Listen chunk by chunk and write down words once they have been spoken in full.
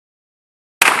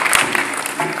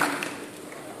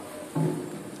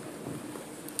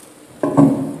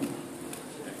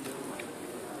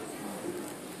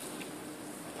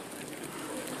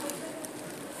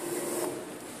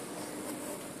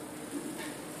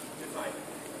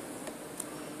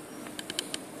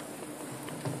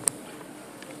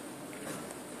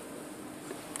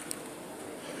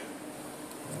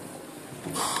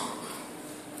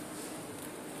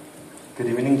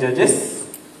Good evening, judges,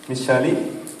 Ms. Shirley,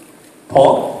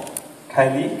 Paul,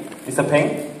 Kylie, Mr.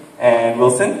 Peng, and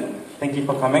Wilson. Thank you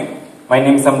for coming. My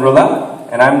name is Amrullah,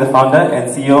 and I'm the founder and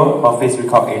CEO of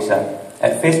FaceRecog Asia.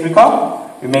 At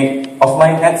FaceRecog, we make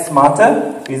offline ads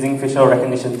smarter using facial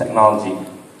recognition technology.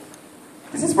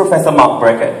 This is Professor Mark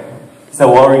Brackett. He's a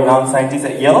world-renowned scientist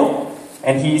at Yale,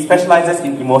 and he specializes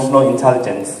in emotional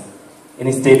intelligence. In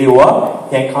his daily work,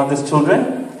 he encounters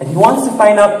children, and he wants to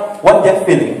find out what they're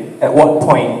feeling at what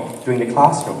point during the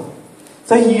classroom.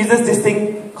 So he uses this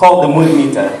thing called the mood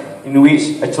meter, in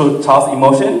which a child's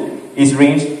emotion is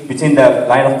ranged between the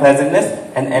line of pleasantness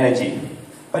and energy.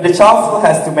 But the child still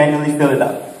has to manually fill it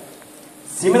up.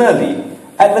 Similarly,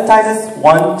 advertisers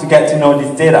want to get to know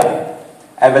this data.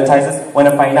 Advertisers want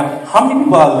to find out how many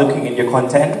people are looking at your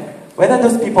content, whether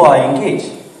those people are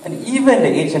engaged, and even the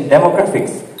age and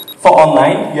demographics. For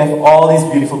online, you have all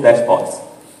these beautiful dashboards.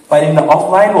 But in the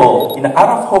offline world, in the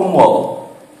out-of-home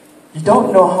world, you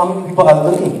don't know how many people are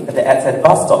looking at the ads at the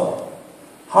bus stop.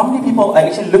 How many people are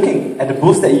actually looking at the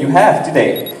booths that you have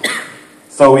today?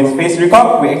 So with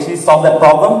FaceRecog, we actually solve that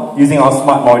problem using our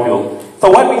smart module. So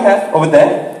what we have over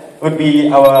there would be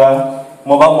our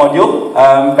mobile module.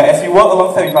 But as we work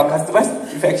alongside with our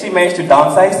customers, we've actually managed to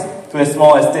downsize to as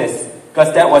small as this,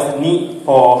 because that was the need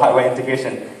for hardware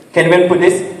integration. You can even put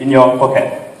this in your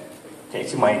pocket. Okay,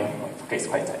 actually my pocket is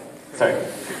quite tight. Sorry.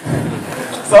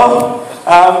 So,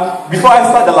 before I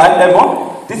start the live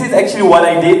demo, this is actually what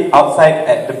I did outside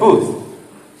at the booth.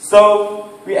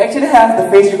 So, we actually have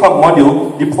the FaceRecog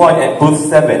module deployed at booth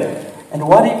 7. And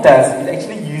what it does, it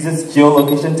actually uses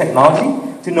geolocation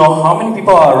technology to know how many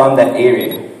people are around that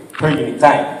area per unit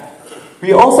time.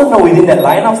 We also know within that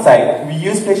line of sight, we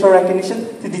use facial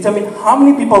recognition to determine how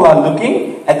many people are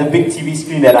looking at the big TV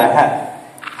screen that I have.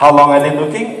 How long are they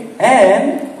looking?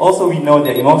 And also we know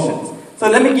their emotions. So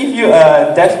let me give you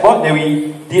a dashboard that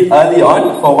we did early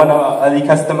on for one of our early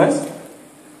customers.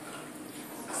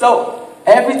 So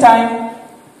every time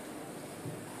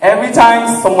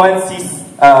someone sees,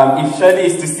 if Shirley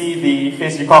is to see the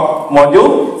FaceRecog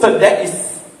module, so that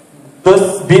is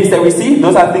those bits that we see,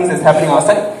 those are things that's happening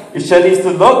outside. If Shirley is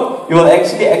to look, it will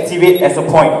actually activate as a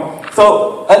point.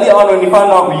 So early on when we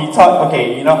found out, we thought,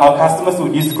 okay, our customers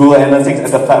would use Google Analytics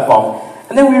as a platform.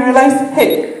 And then we realized,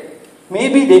 hey,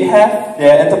 maybe they have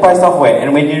their enterprise software,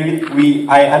 and when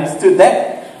I understood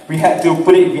that, we had to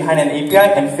put it behind an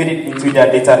API and fit it into their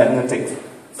data analytics.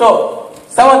 So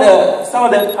some of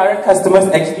the current customers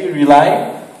actually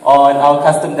rely on our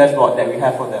custom dashboard that we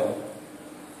have for them.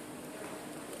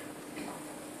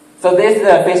 So this is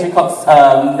the FaceRecog's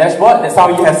dashboard that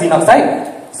some of you have seen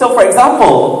outside. So for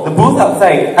example, the booth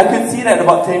outside, I could see that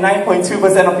about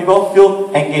 29.2% of people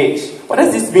feel engaged. What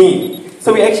does this mean?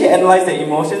 So we actually analyze their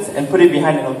emotions and put it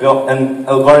behind an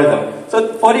algorithm.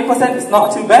 So 40% is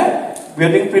not too bad. We're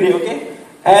doing pretty okay.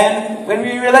 And when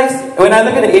I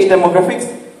look at the age demographics,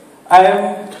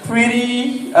 I'm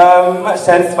pretty much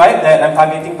satisfied that I'm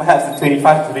targeting perhaps the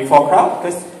 25 to 24 crowd,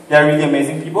 because they're really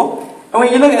amazing people. And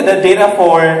when you look at the data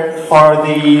for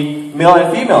the male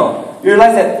and female, you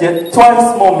realize that there are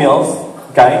twice more males,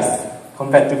 guys,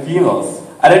 compared to females.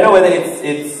 I don't know whether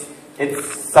it's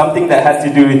something that has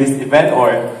to do with this event or,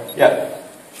 yeah.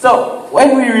 So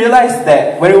when we realized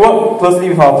that, when we work closely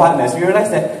with our partners, we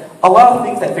realized that a lot of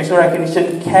things that facial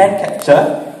recognition can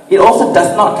capture, it also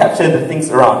does not capture the things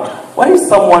around. What if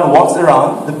someone walks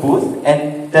around the booth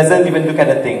and doesn't even look at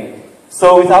the thing?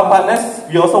 So with our partners,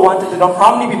 we also wanted to know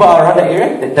how many people are around the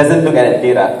area that doesn't look at the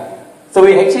data. So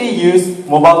we actually use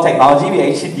mobile technology. We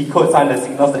actually decode some of the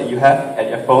signals that you have at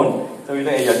your phone. So we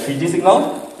look at your 3G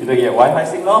signal, we look at your Wi-Fi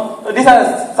signal. So these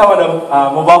are some of the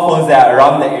mobile phones that are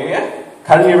around the area,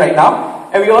 currently right now.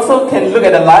 And we also can look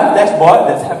at the live dashboard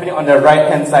that's happening on the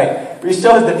right-hand side, which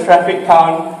shows the traffic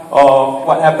count of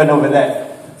what happened over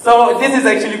there. So this is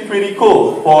actually pretty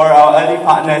cool for our early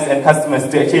partners and customers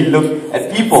to actually look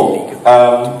at people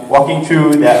walking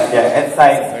through their ad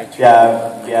sites,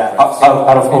 their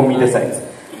out-of-home media sites.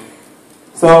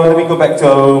 So let me go back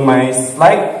to my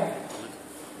slide.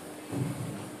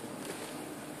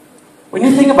 When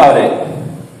you think about it,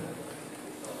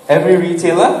 every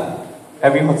retailer,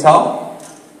 every hotel,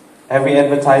 every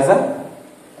advertiser,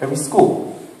 every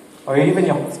school, or even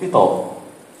your hospital,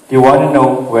 they want to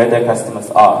know where their customers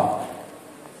are.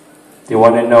 They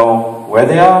want to know where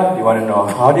they are, they want to know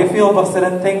how they feel about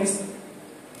certain things.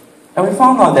 And we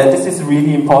found out that this is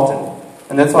really important,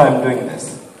 and that's why I'm doing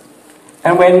this.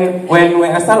 And when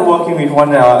I started working with one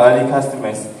of our early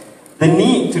customers, the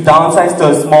need to downsize to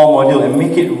a small module and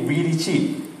make it really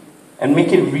cheap and make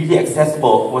it really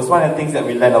accessible was one of the things that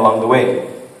we learned along the way.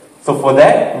 So for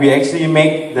that, we actually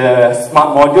make the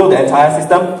smart module, the entire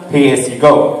system, pay as you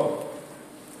go.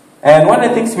 And one of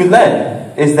the things we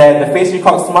learned is that the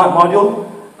FaceRecog smart module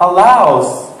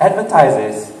allows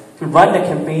advertisers to run their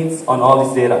campaigns on all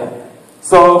this data.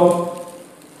 So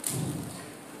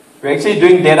we're actually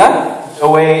doing data the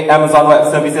way Amazon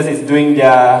Web Services is doing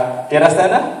their data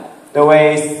center, the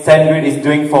way SendGrid is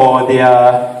doing for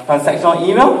their transactional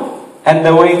email, and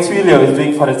the way Twilio is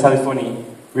doing for the telephony.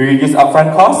 We reduce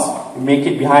upfront costs, we make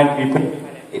it behind, we put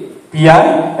it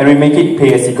PI, and we make it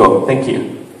pay as you go. Thank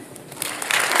you.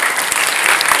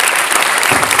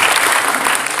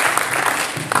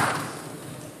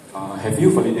 Have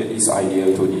you validated this idea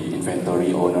to the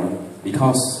inventory owner?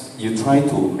 Because you try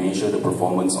to measure the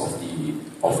performance of the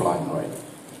offline, right?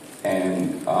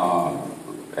 And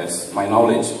as my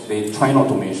knowledge, they try not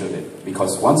to measure that,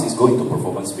 because once it's going to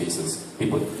performance basis,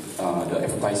 people, the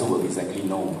advertiser will exactly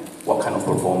know what kind of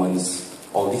performance,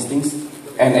 all these things.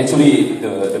 And actually,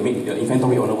 the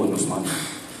inventory owner will lose money.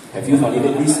 Have you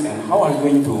validated this? And how are you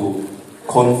going to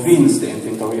convince the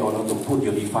inventory owner to put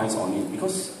your device on it?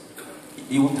 Because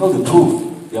you will tell the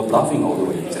truth, they are bluffing all the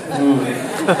way.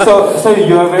 So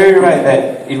you are very right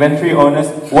that inventory owners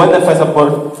weren't the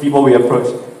first people we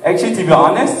approached. Actually, to be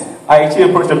honest, I actually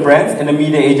approached the brands and the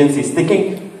media agencies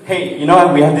thinking, hey, you know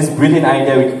what, we have this brilliant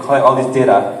idea, we could collect all this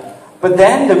data. But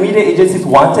then the media agencies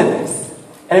wanted this.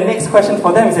 And the next question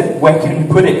for them is that, where can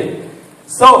we put it?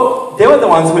 So they were the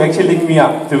ones who actually linked me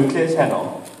up to Clear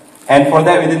Channel. And for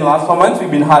that, within the last 4 months,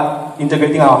 we've been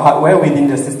integrating our hardware within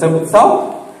the system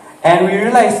itself. And we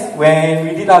realized when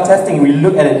we did our testing, we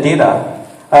looked at the data,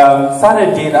 some of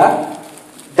the data,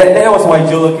 that was why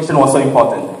geolocation was so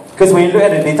important. Because when you look at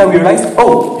the data, we realized,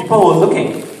 oh, people were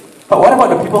looking. But what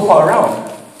about the people who are around?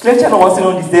 Clear Channel wants to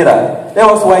know this data. That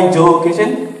was why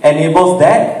geolocation enables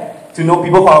that, to know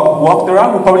people who walked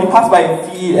around, who probably passed by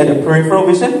and see it at the peripheral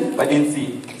vision, but didn't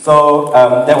see. So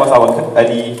that was our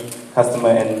early customer,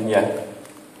 and yeah.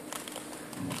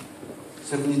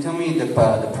 So can you tell me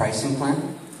the pricing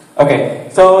plan? Okay,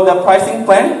 so the pricing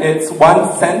plan, it's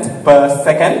 1 cent per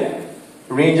second,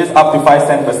 ranges up to 5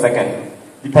 cents per second,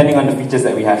 depending on the features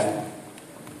that we have.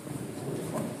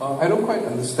 I don't quite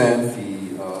understand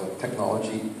the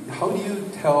technology. How do you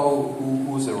tell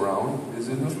who's around? Is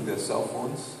it through their cell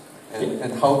phones?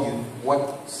 And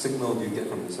what signal do you get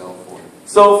from the cell phone?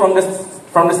 So from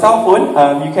the cell phone,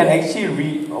 you can actually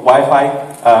read Wi-Fi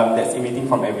that's emitting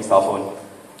from every cell phone.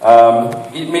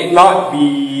 It may not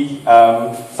be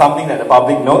something that the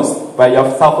public knows, but your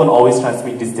cell phone always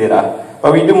transmits this data.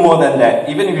 But we do more than that.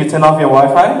 Even if you turn off your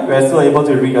Wi-Fi, we are still able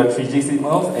to read your 3G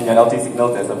signals and your LTE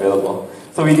signals that's available.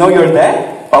 So we know you're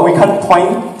there, but we can't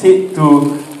point it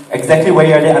to exactly where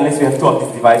you're there unless we have 2 of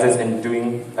these devices and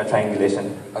doing a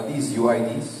triangulation. Are these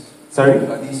UIDs? Sorry?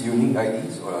 Are these unique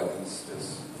IDs or are these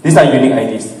just... These are unique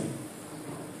IDs.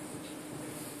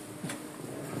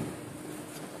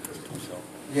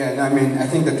 Yeah, no, I mean, I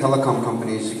think the telecom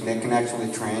companies, they can actually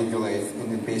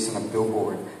triangulate based on a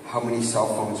billboard how many cell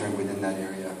phones are within that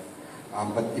area.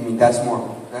 But I mean, that's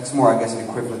more, I guess, an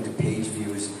equivalent to page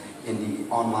views in the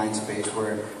online space,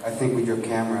 where I think with your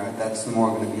camera, that's more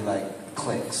going to be like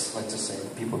clicks, let's just say,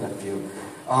 people that view.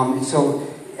 So,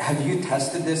 have you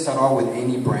tested this at all with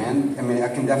any brand? I mean, I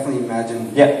can definitely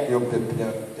imagine, yeah. You know,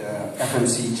 the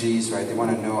FMCGs, right? They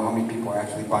want to know how many people are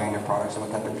actually buying their products and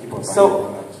what type of people are buying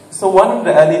their products. So one of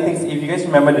the early things, if you guys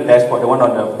remember the dashboard, the one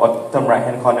on the bottom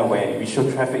right-hand corner where we show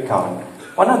traffic count,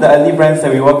 one of the early brands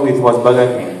that we worked with was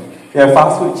Burger King. They're a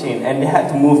fast food chain, and they had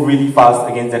to move really fast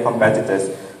against their competitors.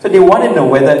 So they want to know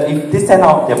whether if they send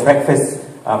out their breakfast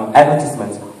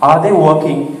advertisements, are they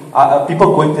working, are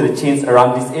people going to the chains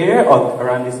around this area or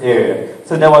around this area?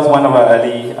 So that was one of our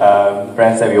early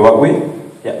brands that we worked with.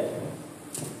 Yeah.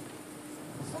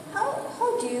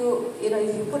 How do you,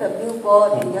 if you put a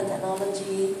billboard in your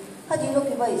technology, how do you know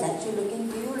people is actually looking?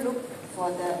 Do you look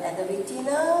for at the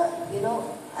retina?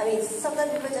 I mean,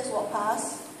 sometimes people just walk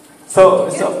past. Do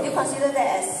you consider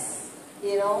that as,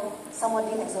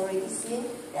 somebody has already seen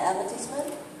the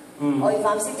advertisement? Or if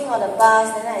I'm sitting on a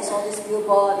bus, then I saw this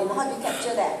billboard, how do you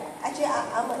capture that? Actually,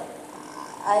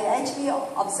 I actually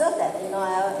observed that,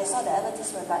 I saw the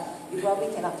advertisement, but you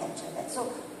probably cannot capture that. So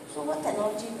what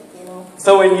technology,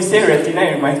 So when you say retina,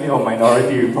 it reminds me of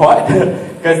Minority Report,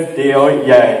 because they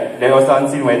also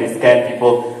unseen where they scan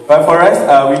people. But for us,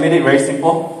 we made it very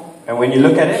simple. And when you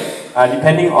look at it,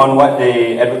 depending on what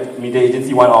the media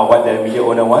agency wants or what the media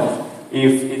owner wants,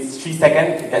 if it's 3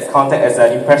 seconds, that's counted as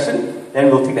an impression, then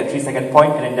we'll take that 3-second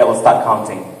point and then that will start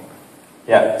counting.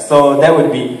 Yeah, so that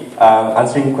would be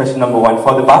answering question number 1.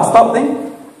 For the bus stop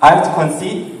thing, I have to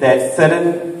concede that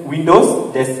certain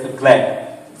windows, there's a glare.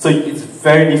 So it's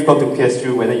very difficult to pierce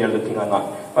through whether you're looking or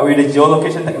not. But with the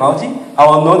geolocation technology, I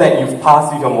will know that you've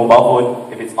passed with your mobile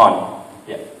phone if it's on.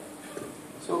 Yeah.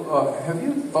 So have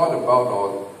you thought about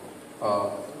or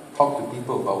talked to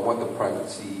people about what the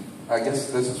privacy, I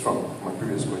guess this is from my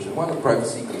previous question, what the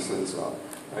privacy concerns are,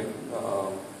 right?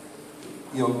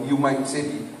 You might say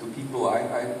to people,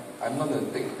 I'm not going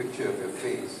to take a picture of your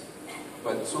face,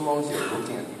 but so long as you're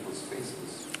looking at people's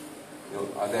faces,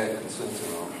 are there concerns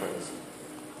around privacy?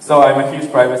 So I'm a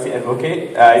huge privacy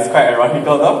advocate. It's quite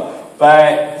ironical though.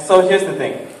 But so here's the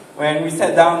thing. When we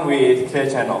sat down with Clear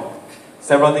Channel,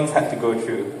 several things had to go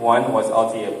through. One was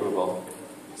LTA approval.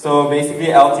 So basically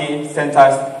LTA sent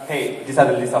us, hey, these are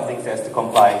the list of things that has to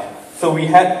comply. So we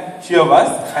had, 3 of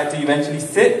us, had to eventually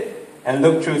sit and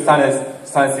look through some of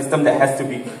the system that has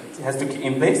to keep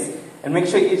in place and make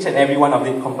sure each and every one of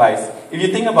it complies. If you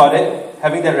think about it,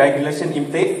 having that regulation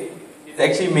in place is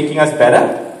actually making us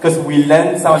better because we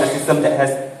learn some of the system that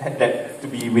has to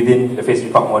be within the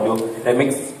FaceRecog module that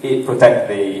makes it protect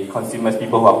the consumers,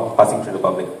 people who are passing through the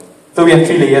public. So we have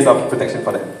 3 layers of protection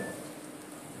for them.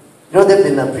 There have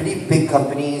been pretty big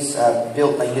companies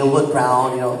built like Millward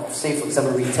Brown, say for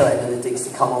example retail analytics,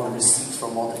 they count all the receipts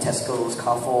from all the Tesco's,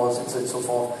 Carrefour's, and so on and so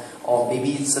forth, or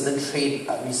maybe certain trade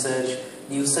research,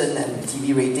 Nielsen and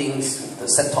TV ratings, the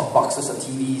set-top boxes of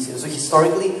TVs. So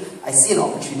historically, I see an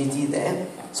opportunity there.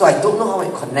 So I don't know how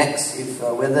it connects if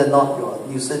whether or not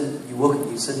you work with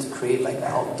Nielsen to create like an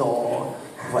outdoor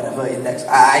whatever index.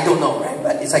 I don't know, right?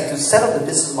 But it's like to set up the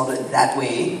business model in that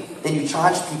way, then you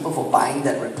charge people for buying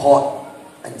that report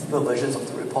and deeper versions of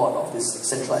the report, of this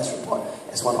centralized report,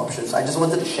 as one option. So I just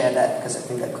wanted to share that because I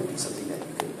think that could be something that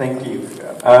you could. Thank you.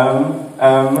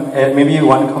 Maybe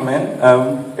one comment.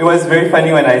 It was very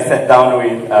funny when I sat down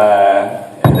with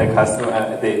the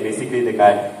customer, basically the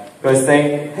guy, who was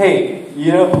saying, hey,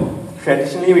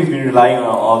 traditionally we've been relying on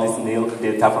all this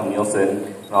data from Nielsen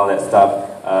and all that stuff.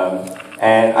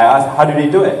 And I asked, how do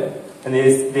they do it? And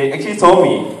they actually told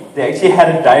me, they actually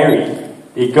had a diary.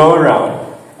 They go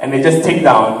around and they just take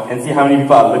down and see how many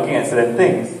people are looking at certain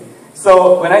things.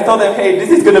 So when I told them, hey,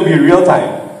 this is going to be real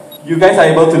time, you guys are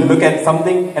able to look at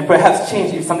something and perhaps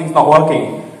change if something's not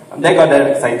working. That got them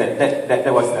excited.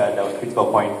 That was the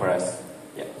critical point for us.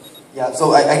 Yeah. Yeah,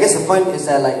 so I guess the point is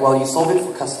that you solve it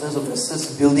for customers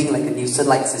versus building like a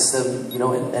Nielsen-like system,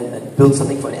 and build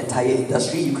something for an entire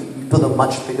industry, you could build a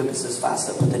much bigger business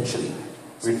faster, potentially.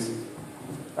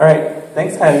 All right.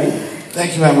 Thanks, Kylie.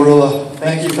 Thank you, Amarula.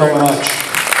 Thank you very much.